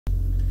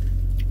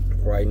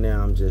Right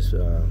now, I'm just,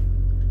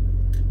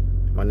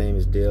 my name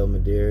is Dale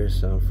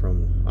Medeiros. I'm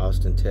from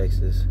Austin,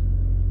 Texas.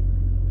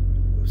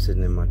 I'm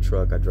sitting in my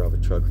truck. I drive a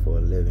truck for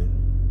a living.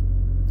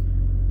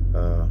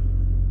 I'm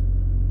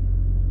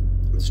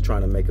just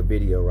trying to make a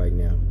video right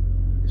now.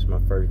 It's my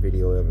first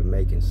video ever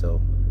making,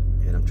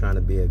 and I'm trying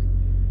to be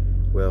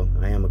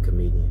I am a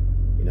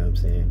comedian. You know what I'm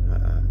saying?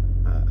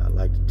 I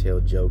like to tell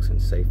jokes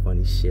and say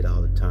funny shit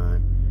all the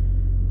time.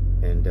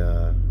 And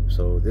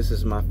so this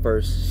is my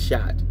first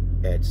shot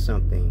at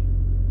something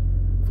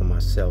for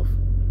myself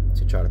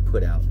to try to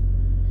put out.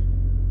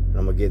 And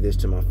I'm gonna give this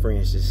to my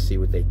friends just to see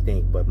what they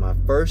think. But my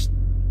first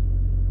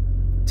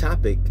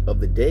topic of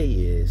the day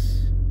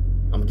is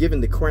I'm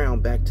giving the crown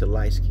back to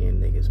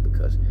light-skinned niggas,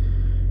 because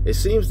it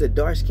seems that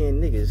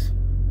dark-skinned niggas,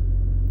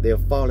 they're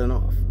falling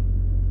off.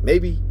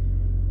 Maybe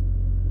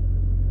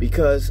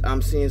because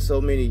I'm seeing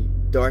so many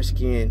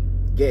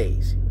dark-skinned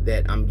gays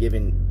that I'm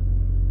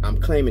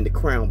claiming the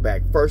crown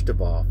back, first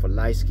of all, for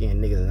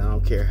light-skinned niggas. And I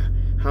don't care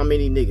how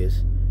many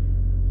niggas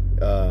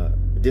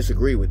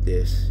disagree with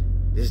this.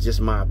 This is just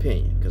my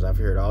opinion, because I've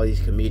heard all these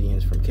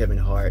comedians, from Kevin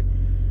Hart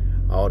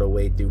all the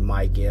way through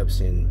Mike Epps,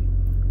 and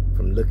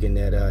from looking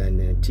at and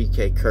then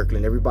T.K.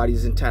 Kirkland.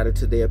 Everybody's entitled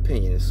to their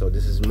opinion, so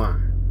this is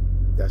mine.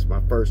 That's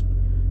my first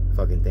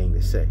fucking thing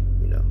to say,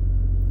 you know.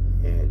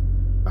 And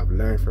I've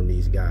learned from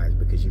these guys,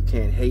 because you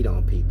can't hate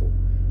on people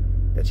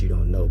that you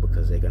don't know,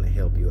 because they're gonna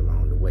help you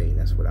along the way. And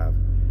that's what I've,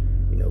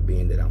 you know,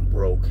 being that I'm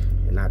broke,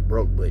 and not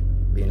broke, but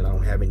being that I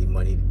don't have any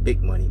money,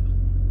 big money,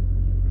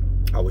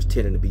 I was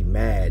tending to be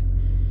mad.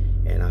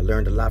 And I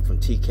learned a lot from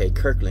T.K.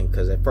 Kirkland,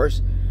 because at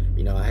first,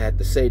 you know, I had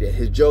to say that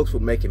his jokes were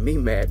making me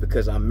mad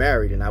because I'm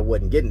married and I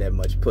wasn't getting that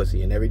much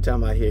pussy. And every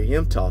time I hear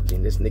him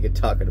talking, this nigga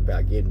talking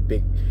about getting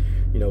big,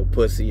 you know,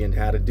 pussy and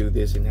how to do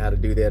this and how to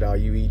do that, are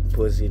you eating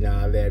pussy and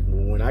all that.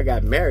 When I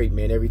got married,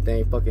 man,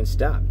 everything fucking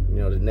stopped, you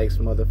know, the next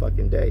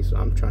motherfucking day. So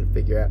I'm trying to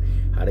figure out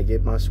how to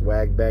get my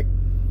swag back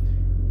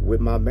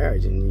with my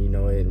marriage. And, you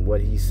know, and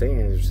what he's saying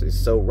is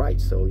so right.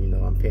 So, you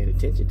know, I'm paying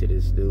attention to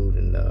this dude,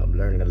 and I'm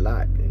learning a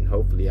lot. And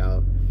hopefully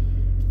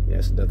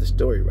that's another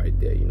story right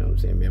there, you know what I'm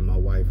saying? Me and my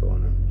wife are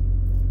on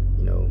a,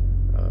 you know,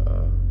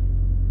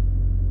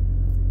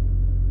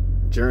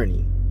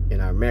 journey in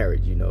our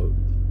marriage, you know,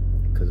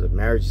 because of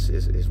marriage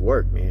is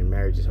work, man.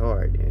 Marriage is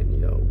hard, and, you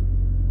know,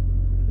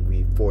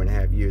 we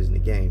 4.5 years in the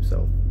game,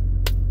 so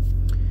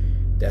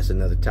that's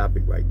another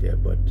topic right there.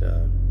 But,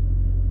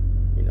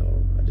 you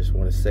know, I just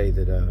want to say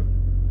that,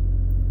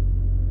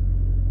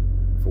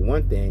 for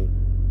one thing,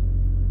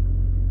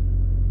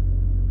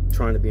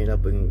 trying to be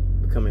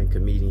becoming a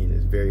comedian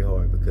is very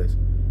hard, because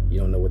you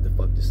don't know what the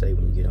fuck to say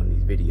when you get on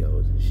these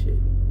videos and shit.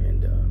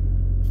 And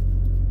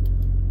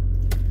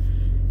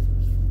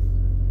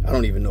I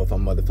don't even know if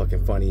I'm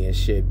motherfucking funny and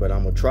shit, but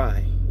I'm gonna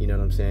try, you know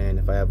what I'm saying,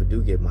 if I ever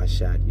do get my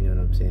shot, you know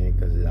what I'm saying,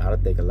 because I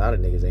don't think a lot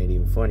of niggas ain't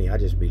even funny. I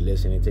just be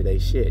listening to their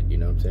shit, you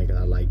know what I'm saying,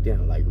 because I like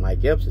them. Like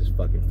Mike Epps is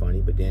fucking funny,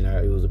 but then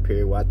it was a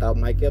period where I thought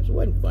Mike Epps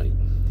wasn't funny.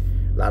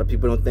 A lot of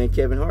people don't think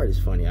Kevin Hart is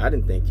funny. I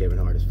didn't think Kevin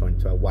Hart is funny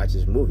until I watched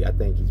this movie. I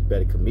think he's a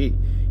better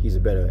comedian. He's a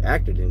better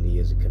actor than he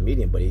is a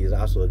comedian, but he's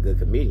also a good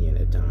comedian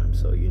at times.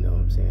 So, you know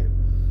what I'm saying?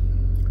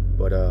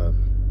 But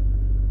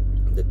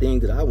the thing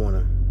that I want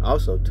to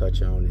also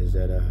touch on is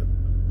that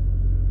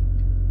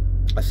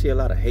I see a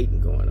lot of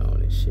hating going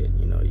on and shit.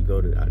 You know,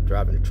 I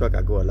drive in a truck,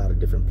 I go a lot of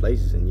different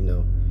places, and, you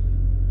know,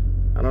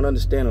 I don't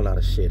understand a lot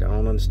of shit. I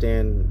don't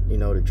understand, you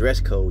know, the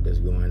dress code that's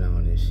going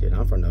on and shit.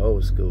 I'm from the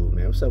old school,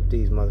 man. What's up with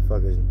these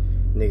motherfuckers,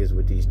 niggas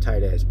with these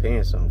tight ass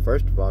pants on?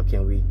 First of all,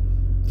 can we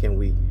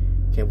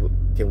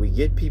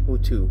get people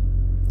to,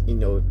 you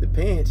know, the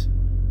pants,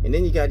 and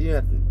then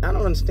I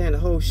don't understand the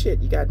whole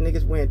shit. You got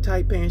niggas wearing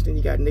tight pants, then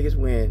you got niggas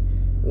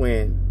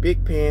wearing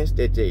big pants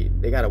that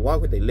they gotta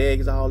walk with their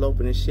legs all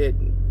open and shit,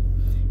 and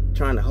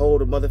trying to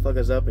hold the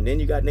motherfuckers up, and then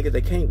you got niggas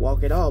that can't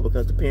walk at all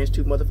because the pants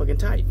too motherfucking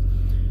tight.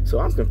 So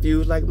I'm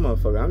confused like a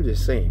motherfucker. I'm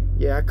just saying.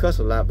 Yeah, I cuss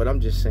a lot, but I'm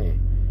just saying.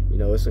 You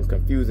know, it's some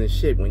confusing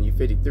shit when you're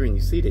 53 and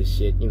you see this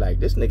shit. You're like,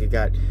 this nigga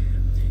got...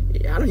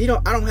 I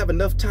don't have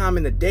enough time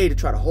in the day to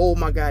try to hold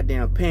my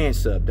goddamn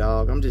pants up,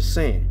 dog. I'm just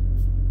saying.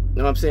 You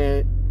know what I'm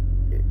saying?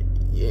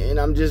 And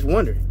I'm just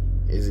wondering,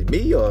 is it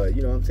me, or,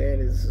 you know what I'm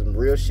saying, is some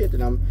real shit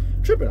that I'm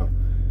tripping on?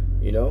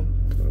 You know?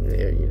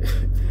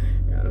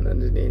 I don't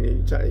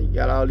understand. You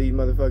got all these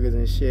motherfuckers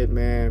and shit,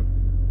 man,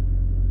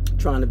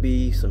 trying to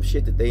be some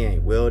shit that they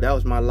ain't. Well, that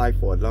was my life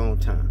for a long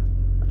time.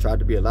 I tried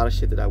to be a lot of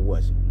shit that I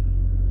wasn't.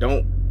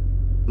 Don't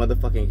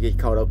motherfucking get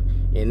caught up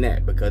in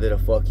that, because it'll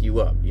fuck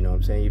you up. You know what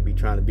I'm saying? You be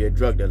trying to be a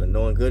drug dealer,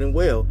 knowing good and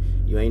well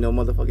you ain't no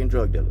motherfucking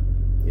drug dealer.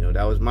 You know,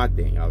 that was my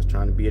thing. I was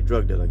trying to be a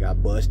drug dealer,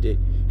 got busted.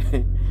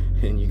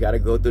 And you gotta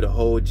go through the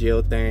whole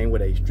jail thing where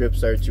they strip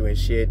search you and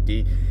shit,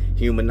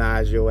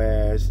 dehumanize your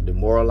ass,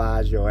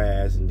 demoralize your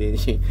ass, and then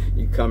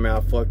you come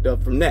out fucked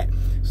up from that.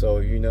 So,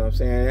 you know what I'm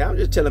saying? I'm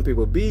just telling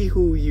people, be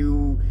who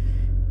you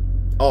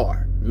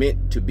are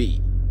meant to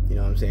be. You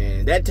know what I'm saying?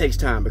 And that takes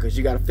time, because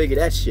you got to figure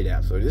that shit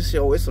out. So this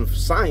show is some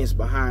science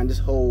behind this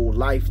whole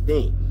life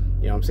thing.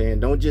 You know what I'm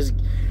saying? Don't just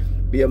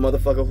be a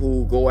motherfucker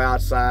who go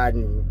outside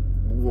and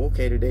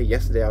okay today.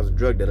 Yesterday I was a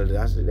drug dealer.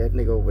 I said, that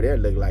nigga over there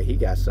look like he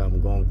got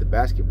something going with the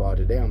basketball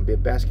today. I'm a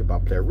big basketball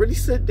player. Really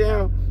sit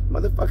down,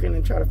 motherfucking,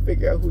 and try to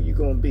figure out who you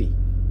gonna be.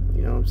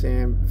 You know what I'm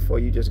saying? Before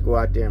you just go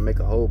out there and make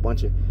a whole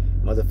bunch of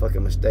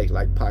motherfucking mistakes,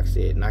 like Pac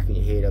said, knocking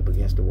your head up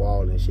against the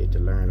wall and shit to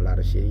learn a lot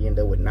of shit. You end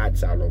up with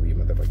knots all over your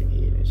motherfucking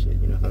head and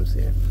shit. You know what I'm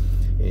saying?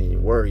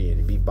 And worrying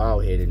and be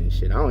bald headed and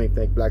shit. I don't even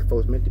think black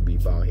folks meant to be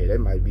bald headed. There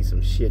might be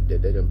some shit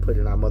that they done put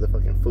in our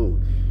motherfucking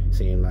food.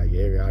 Seeing like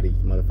all these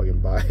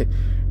motherfucking body.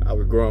 I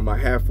was growing my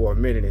hair for a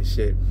minute and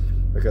shit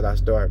because I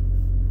start.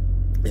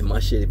 And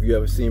my shit, if you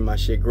ever seen my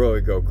shit grow,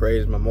 it go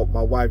crazy. My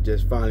wife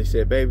just finally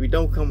said, baby,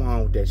 don't come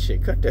on with that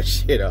shit. Cut that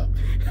shit up.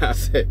 I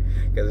said,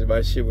 because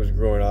my shit was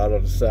growing out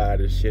on the side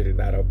and shit and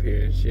not up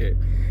here and shit.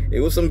 It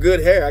was some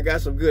good hair. I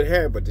got some good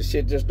hair, but the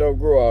shit just don't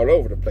grow all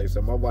over the place.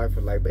 So my wife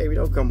was like, baby,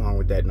 don't come on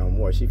with that no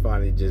more. She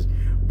finally just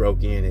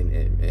broke in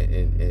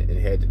and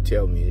had to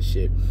tell me and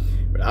shit.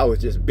 But I was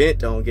just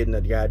bent on getting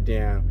a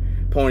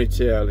goddamn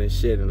ponytail and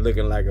shit and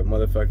looking like a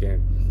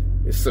motherfucking...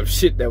 It's some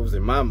shit that was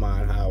in my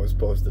mind how I was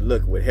supposed to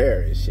look with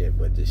hair and shit,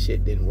 but the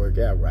shit didn't work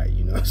out right,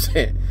 you know what I'm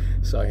saying?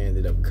 So I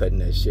ended up cutting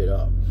that shit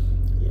off.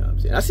 You know what I'm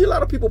saying? I see a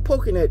lot of people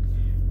poking at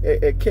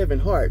Kevin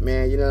Hart,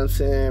 man, you know what I'm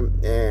saying?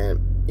 And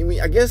I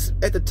mean, I guess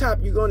at the top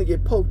you're gonna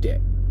get poked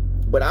at.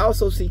 But I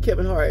also see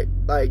Kevin Hart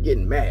like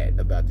getting mad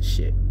about the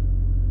shit.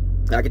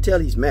 I can tell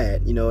he's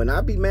mad, you know, and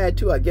I'll be mad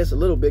too, I guess, a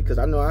little bit, because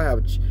I know I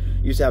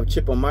used to have a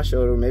chip on my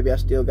shoulder. Maybe I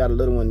still got a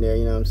little one there,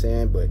 you know what I'm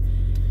saying? But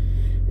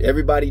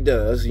everybody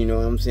does, you know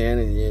what I'm saying?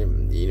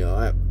 And you know,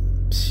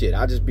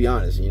 I'll just be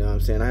honest, you know what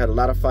I'm saying? I had a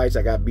lot of fights.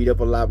 I got beat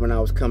up a lot when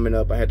I was coming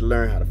up. I had to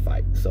learn how to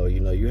fight. So,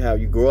 you know,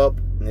 you grow up,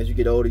 and as you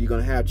get older, you're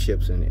going to have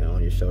chips on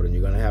your shoulder, and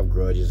you're going to have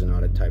grudges and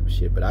all that type of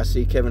shit. But I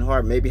see Kevin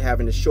Hart maybe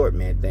having the short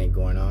man thing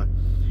going on.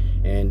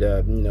 And,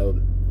 you know,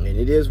 and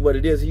it is what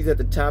it is. He's at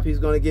the top. He's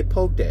going to get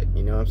poked at,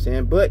 you know what I'm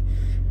saying? But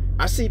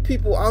I see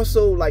people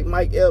also like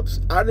Mike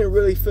Epps. I didn't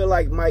really feel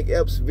like Mike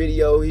Epps'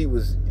 video, he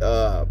was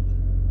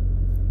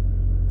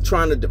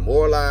trying to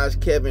demoralize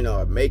Kevin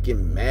or make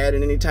him mad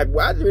in any type of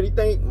way. I really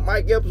think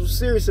Mike Epps was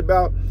serious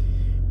about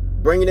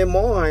bringing him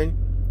on,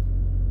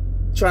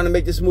 trying to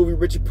make this movie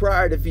Richard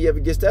Pryor. If he ever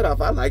gets that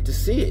off, I'd like to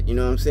see it. You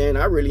know what I'm saying?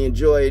 I really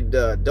enjoyed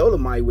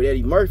Dolomite with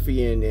Eddie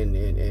Murphy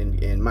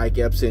and Mike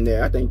Epps in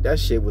there. I think that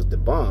shit was the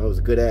bomb. It was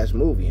a good ass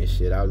movie and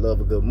shit. I love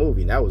a good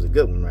movie, and that was a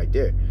good one right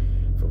there.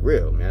 For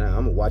real, man.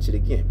 I'm gonna watch it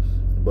again.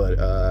 But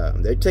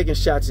they're taking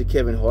shots at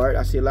Kevin Hart.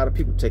 I see a lot of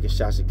people taking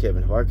shots at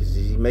Kevin Hart because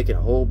he's making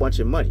a whole bunch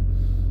of money.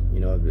 You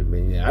know, I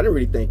mean, I didn't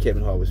really think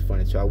Kevin Hart was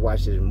funny, so I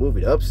watched his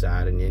movie The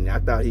Upside, and then I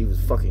thought he was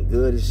fucking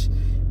good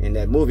in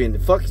that movie. And the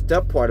fucked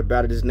up part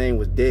about it, his name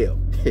was Dale.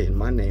 And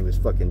my name is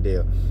fucking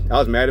Dale. I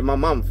was mad at my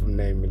mama for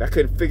naming me. I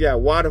couldn't figure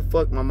out why the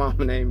fuck my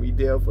mama named me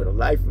Dale for the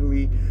life of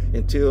me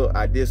until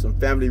I did some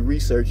family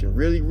research and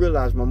really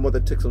realized my mother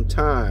took some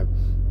time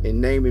in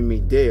naming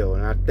me Dale.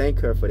 And I thank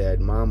her for that.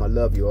 Mom, I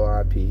love you,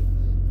 R.I.P.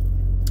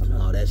 and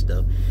all that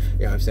stuff, you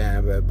know what I'm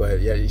saying?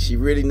 But yeah, she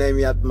really named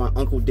me after my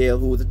Uncle Dale,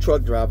 who was a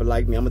truck driver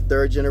like me. I'm a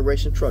third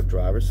generation truck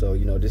driver, so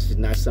you know, this is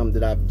not something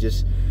that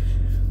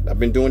I've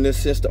been doing this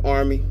since the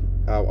Army.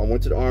 I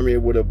went to the Army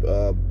with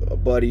a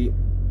buddy,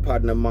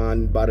 partner of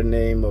mine by the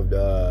name of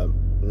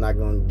I'm not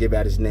gonna give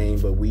out his name,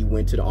 but we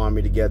went to the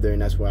Army together,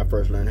 and that's where I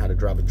first learned how to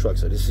drive a truck.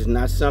 So this is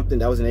not something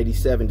that was in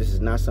 '87. This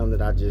is not something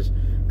that I just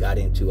got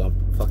into. I'm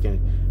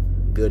fucking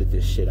good at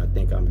this shit. I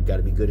think I'm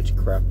gotta be good at your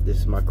craft. This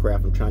is my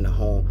craft. I'm trying to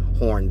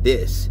horn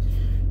this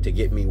to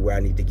get me where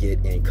I need to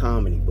get in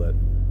comedy. But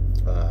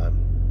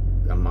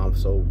I'm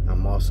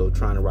also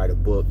trying to write a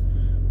book.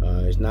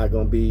 It's not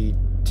gonna be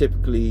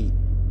typically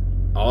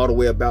all the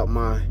way about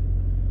my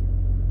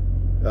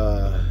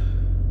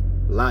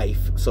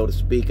life, so to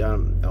speak. I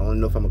don't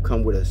know if I'm gonna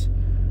come with a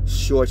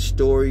short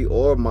story,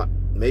 or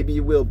maybe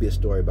it will be a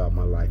story about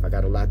my life. I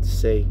got a lot to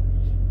say.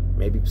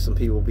 Maybe some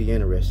people will be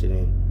interested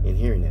in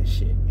hearing that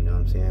shit, you know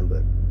what I'm saying?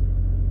 But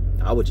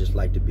I would just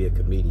like to be a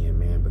comedian,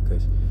 man,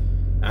 because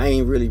I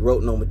ain't really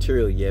wrote no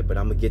material yet, but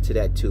I'm gonna get to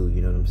that too,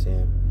 you know what I'm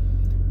saying?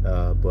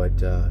 But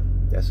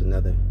that's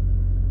another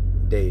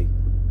day.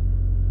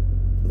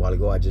 A while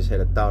ago I just had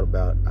a thought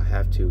about I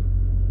have to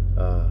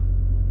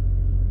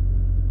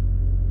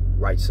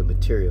write some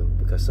material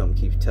because something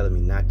keeps telling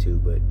me not to,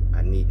 but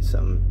I need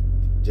something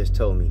just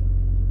told me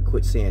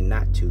quit saying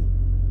not to.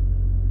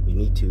 You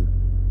need to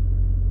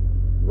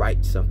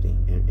write something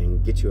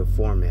and get you a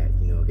format,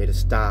 you know, get a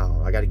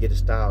style. I got to get a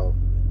style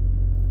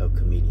of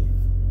comedian.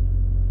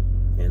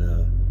 And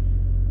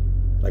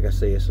like I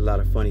say, it's a lot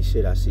of funny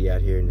shit I see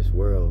out here in this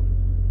world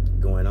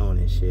going on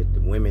and shit. The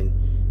women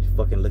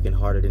fucking looking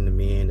harder than the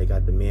men. They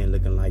got the men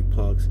looking like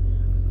punks,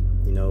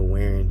 you know,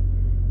 wearing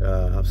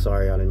I'm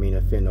sorry, I didn't mean to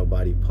offend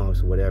nobody,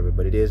 punks or whatever,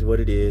 but it is what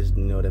it is.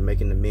 You know, they're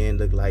making the men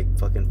look like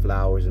fucking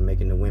flowers and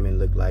making the women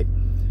look like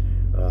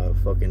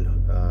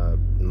fucking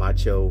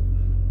macho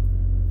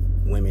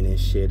women and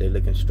shit. They're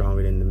looking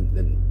stronger than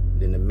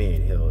the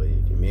men. Hell,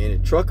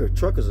 man,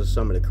 truckers are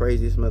some of the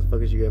craziest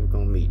motherfuckers you ever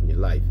gonna meet in your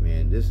life,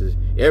 man. This is,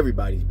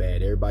 everybody's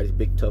bad. Everybody's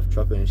big tough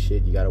trucker and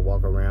shit. You gotta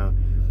walk around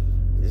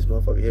this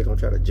motherfucker here gonna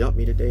try to jump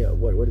me today or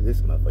what? What is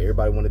this motherfucker?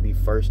 Everybody want to be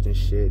first and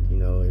shit, you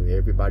know.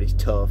 Everybody's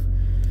tough,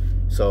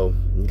 so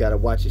you gotta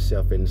watch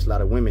yourself. And there's a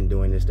lot of women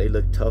doing this. They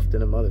look tough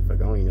than a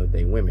motherfucker. I don't even know if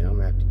they women. I'm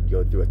gonna have to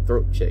go through a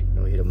throat check. You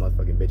know, hit a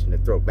motherfucking bitch in the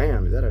throat.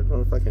 Bam! Is that a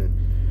motherfucking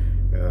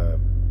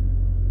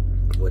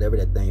whatever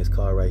that thing is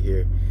called right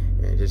here?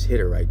 And just hit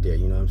her right there.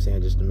 You know what I'm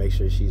saying? Just to make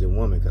sure she's a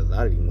woman, because a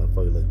lot of these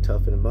motherfuckers look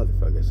tough than a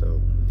motherfucker. So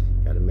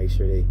gotta make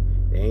sure they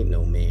ain't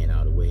no man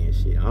out of the way and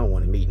shit. I don't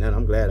want to meet none.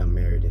 I'm glad I'm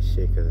married and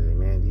shit, because,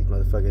 man, these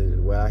motherfuckers,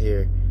 what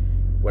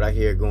I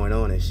hear going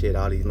on and shit,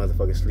 all these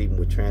motherfuckers sleeping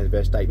with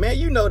transvestite. Man,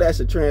 you know that's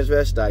a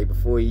transvestite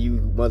before you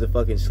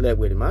motherfucking slept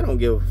with him. I don't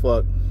give a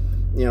fuck,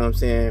 you know what I'm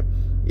saying?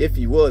 If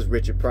he was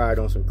Richard Pryor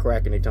on some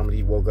crack and they told me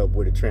he woke up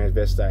with a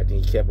transvestite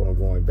and he kept on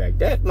going back,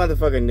 that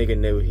motherfucking nigga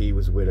knew he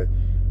was with a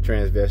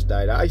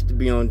transvestite. I used to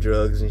be on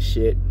drugs and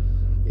shit,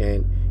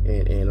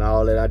 and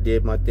all that. I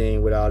did my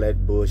thing with all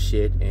that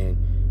bullshit, and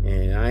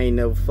I ain't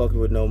never fucked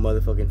with no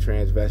motherfucking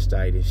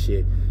transvestite and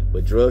shit.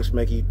 But drugs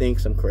make you think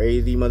some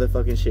crazy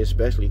motherfucking shit,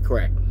 especially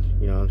crack.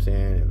 You know what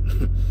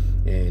I'm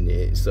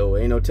saying? So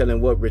ain't no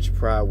telling what Richard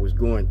Pryor was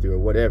going through or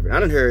whatever. I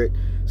done heard.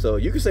 So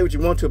you can say what you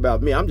want to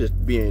about me. I'm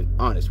just being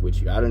honest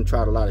with you. I done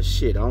tried a lot of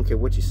shit. I don't care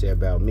what you say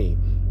about me.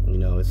 You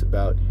know, it's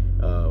about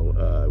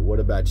what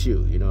about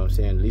you? You know what I'm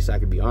saying? At least I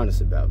can be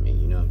honest about me.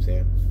 You know what I'm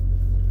saying?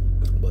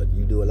 But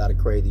you do a lot of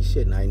crazy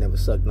shit, and I ain't never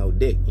sucked no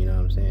dick. You know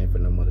what I'm saying? For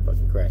no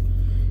motherfucking crack.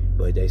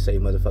 But they say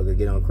motherfuckers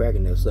get on crack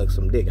and they'll suck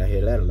some dick. I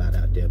hear that a lot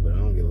out there, but I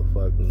don't give a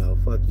fuck. You know,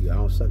 fuck you. I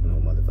don't suck no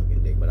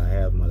motherfucking dick, but I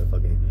have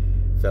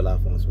motherfucking fell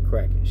off on some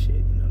crack and shit.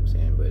 You know what I'm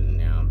saying? But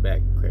now I'm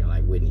back cracking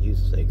like Whitney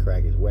used to say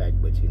crack is whack,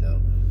 but you know,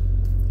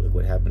 look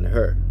what happened to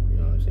her. You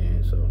know what I'm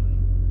saying? So,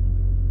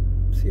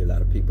 see a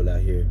lot of people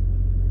out here,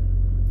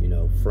 you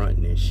know,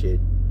 fronting and shit,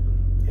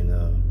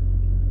 and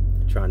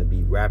trying to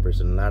be rappers,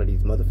 and a lot of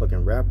these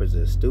motherfucking rappers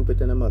are stupid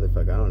than a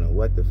motherfucker. I don't know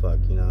what the fuck,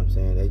 you know what I'm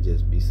saying? They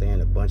just be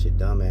saying a bunch of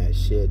dumbass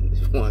shit. And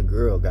this one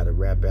girl got a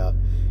rap out,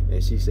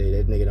 and she say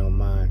that nigga don't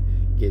mind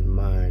getting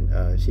mine.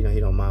 He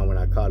don't mind when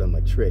I call him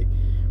a trick.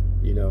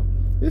 You know,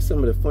 this is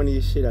some of the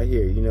funniest shit I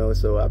hear, you know.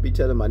 So I be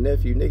telling my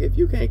nephew, nigga, if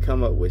you can't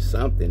come up with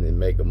something and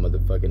make a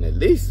motherfucking at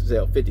least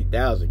sell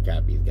 50,000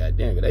 copies,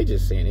 goddamn, cause they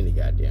just saying any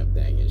goddamn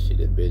thing and shit.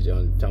 This bitch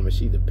on telling me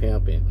she's a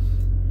pimp, and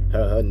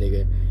her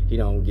nigga, he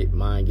don't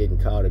mind getting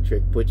called a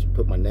trick.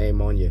 Put my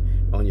name on your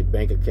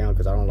bank account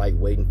because I don't like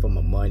waiting for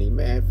my money.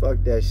 Man,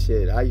 fuck that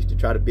shit. I used to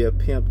try to be a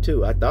pimp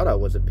too. I thought I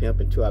was a pimp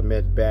until I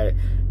met a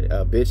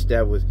bitch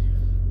that was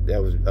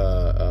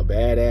a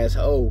badass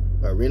hoe,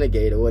 a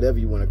renegade, or whatever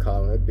you want to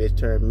call her. That bitch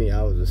turned me.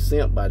 I was a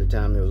simp by the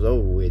time it was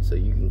over with. So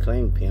you can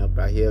claim pimp.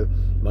 I hear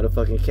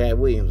motherfucking Cat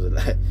Williams a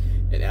lot.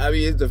 And I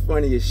mean, it's the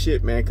funniest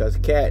shit, man, because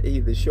Cat,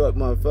 he's the short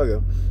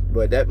motherfucker.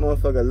 But that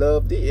motherfucker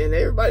loved it. And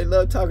everybody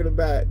loved talking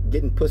about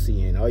getting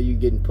pussy in. Are you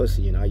getting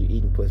pussy and are you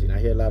eating pussy? And I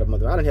hear a lot of I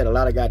done had a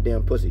lot of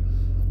goddamn pussy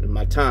in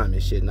my time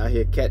and shit. And I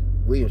hear Cat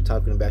Williams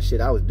talking about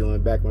shit I was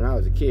doing back when I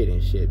was a kid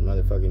and shit.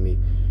 Motherfucking me.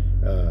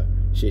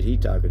 Shit he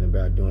talking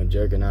about doing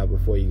jerking out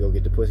before you go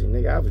get the pussy.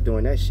 Nigga, I was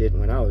doing that shit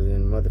when I was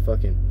in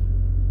motherfucking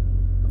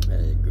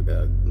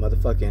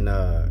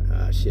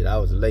shit, I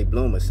was a late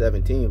bloomer,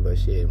 17, but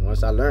shit,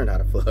 once I learned how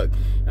to fuck,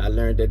 I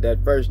learned that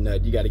first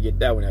nut, you got to get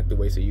that one out the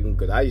way so you can,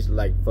 because I used to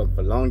like fuck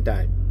for a long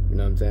time, you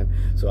know what I'm saying?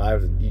 So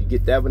you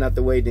get that one out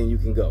the way, then you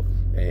can go.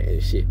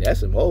 And shit, that's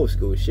some old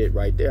school shit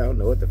right there. I don't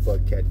know what the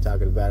fuck Cat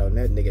talking about on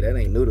that, nigga. That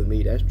ain't new to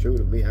me. That's true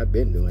to me. I've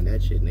been doing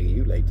that shit, nigga.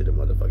 You late to the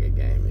motherfucking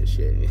game and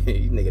shit.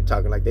 You nigga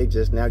talking like they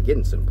just now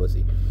getting some pussy.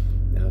 You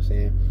know what I'm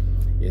saying?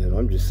 You know,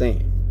 I'm just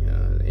saying.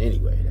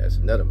 Anyway, that's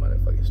another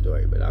motherfucking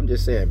story. But I'm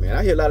just saying, man,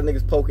 I hear a lot of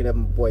niggas poking at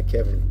my boy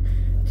Kevin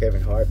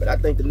Hart, but I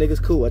think the nigga's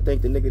cool. I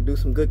think the nigga do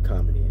some good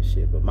comedy and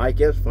shit. But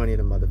Mike Epps funny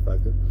the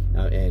motherfucker.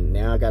 And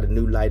now I got a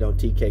new light on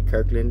TK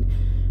Kirkland.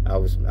 I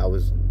was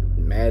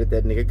mad at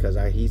that nigga because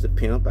he's a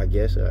pimp, I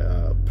guess,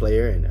 a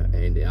player and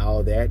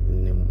all that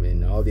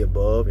and all the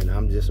above. And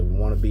I'm just a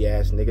wannabe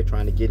ass nigga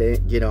trying to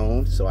get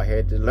on. So I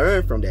had to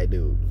learn from that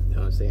dude. You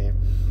know what I'm saying?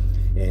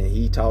 And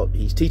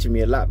he's teaching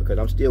me a lot because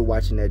I'm still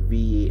watching that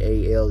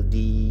VALD,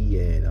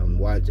 and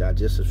I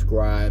just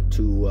subscribed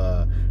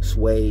to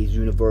Sway's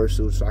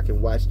Universal so I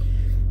can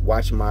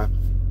watch my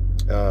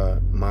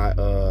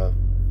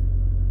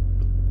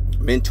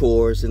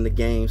mentors in the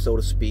game, so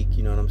to speak,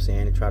 you know what I'm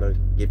saying, and try to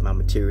get my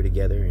material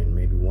together, and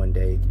maybe one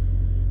day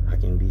I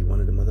can be one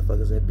of the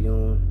motherfuckers that be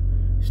on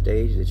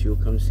stage that you'll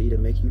come see to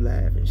make you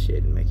laugh and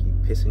shit, and make you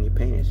piss in your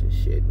pants and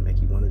shit, and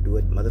make you want to do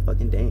a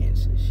motherfucking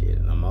dance and shit.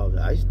 And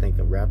I just think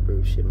a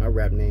rapper, shit, my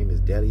rap name is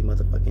Deli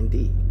motherfucking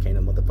D. Can't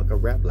a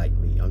motherfucker rap like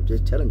me. I'm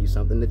just telling you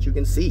something that you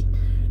can see,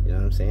 you know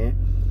what I'm saying,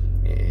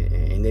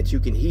 and that you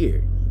can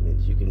hear,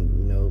 that you can,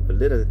 you know,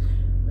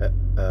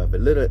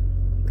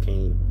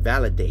 can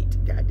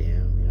validate,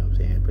 goddamn, you know what I'm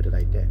saying, put it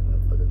like that,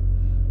 motherfucker,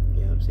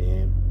 you know what I'm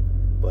saying.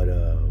 But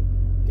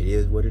it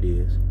is what it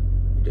is,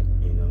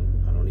 you know.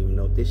 I don't even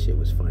know if this shit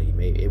was funny.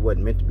 Maybe it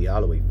wasn't meant to be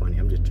all the way funny.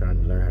 I'm just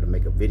trying to learn how to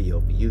make a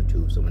video for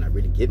YouTube, so when I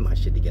really get my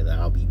shit together,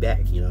 I'll be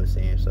back, you know what I'm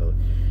saying. So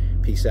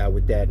peace out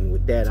with that, and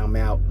with that I'm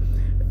out.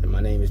 And my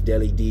name is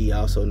Deli D,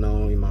 also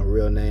known, my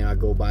real name I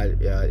go by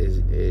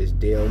is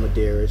Dale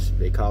Medeiros.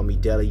 They call me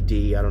Deli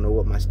D. I don't know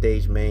what my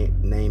stage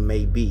name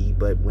may be,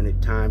 but when the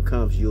time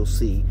comes, you'll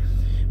see.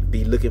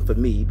 Be looking for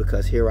me,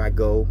 because here I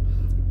go,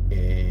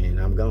 and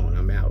I'm gone.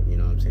 I'm out, you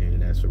know what I'm saying?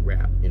 And that's a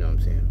wrap, you know what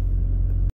I'm saying?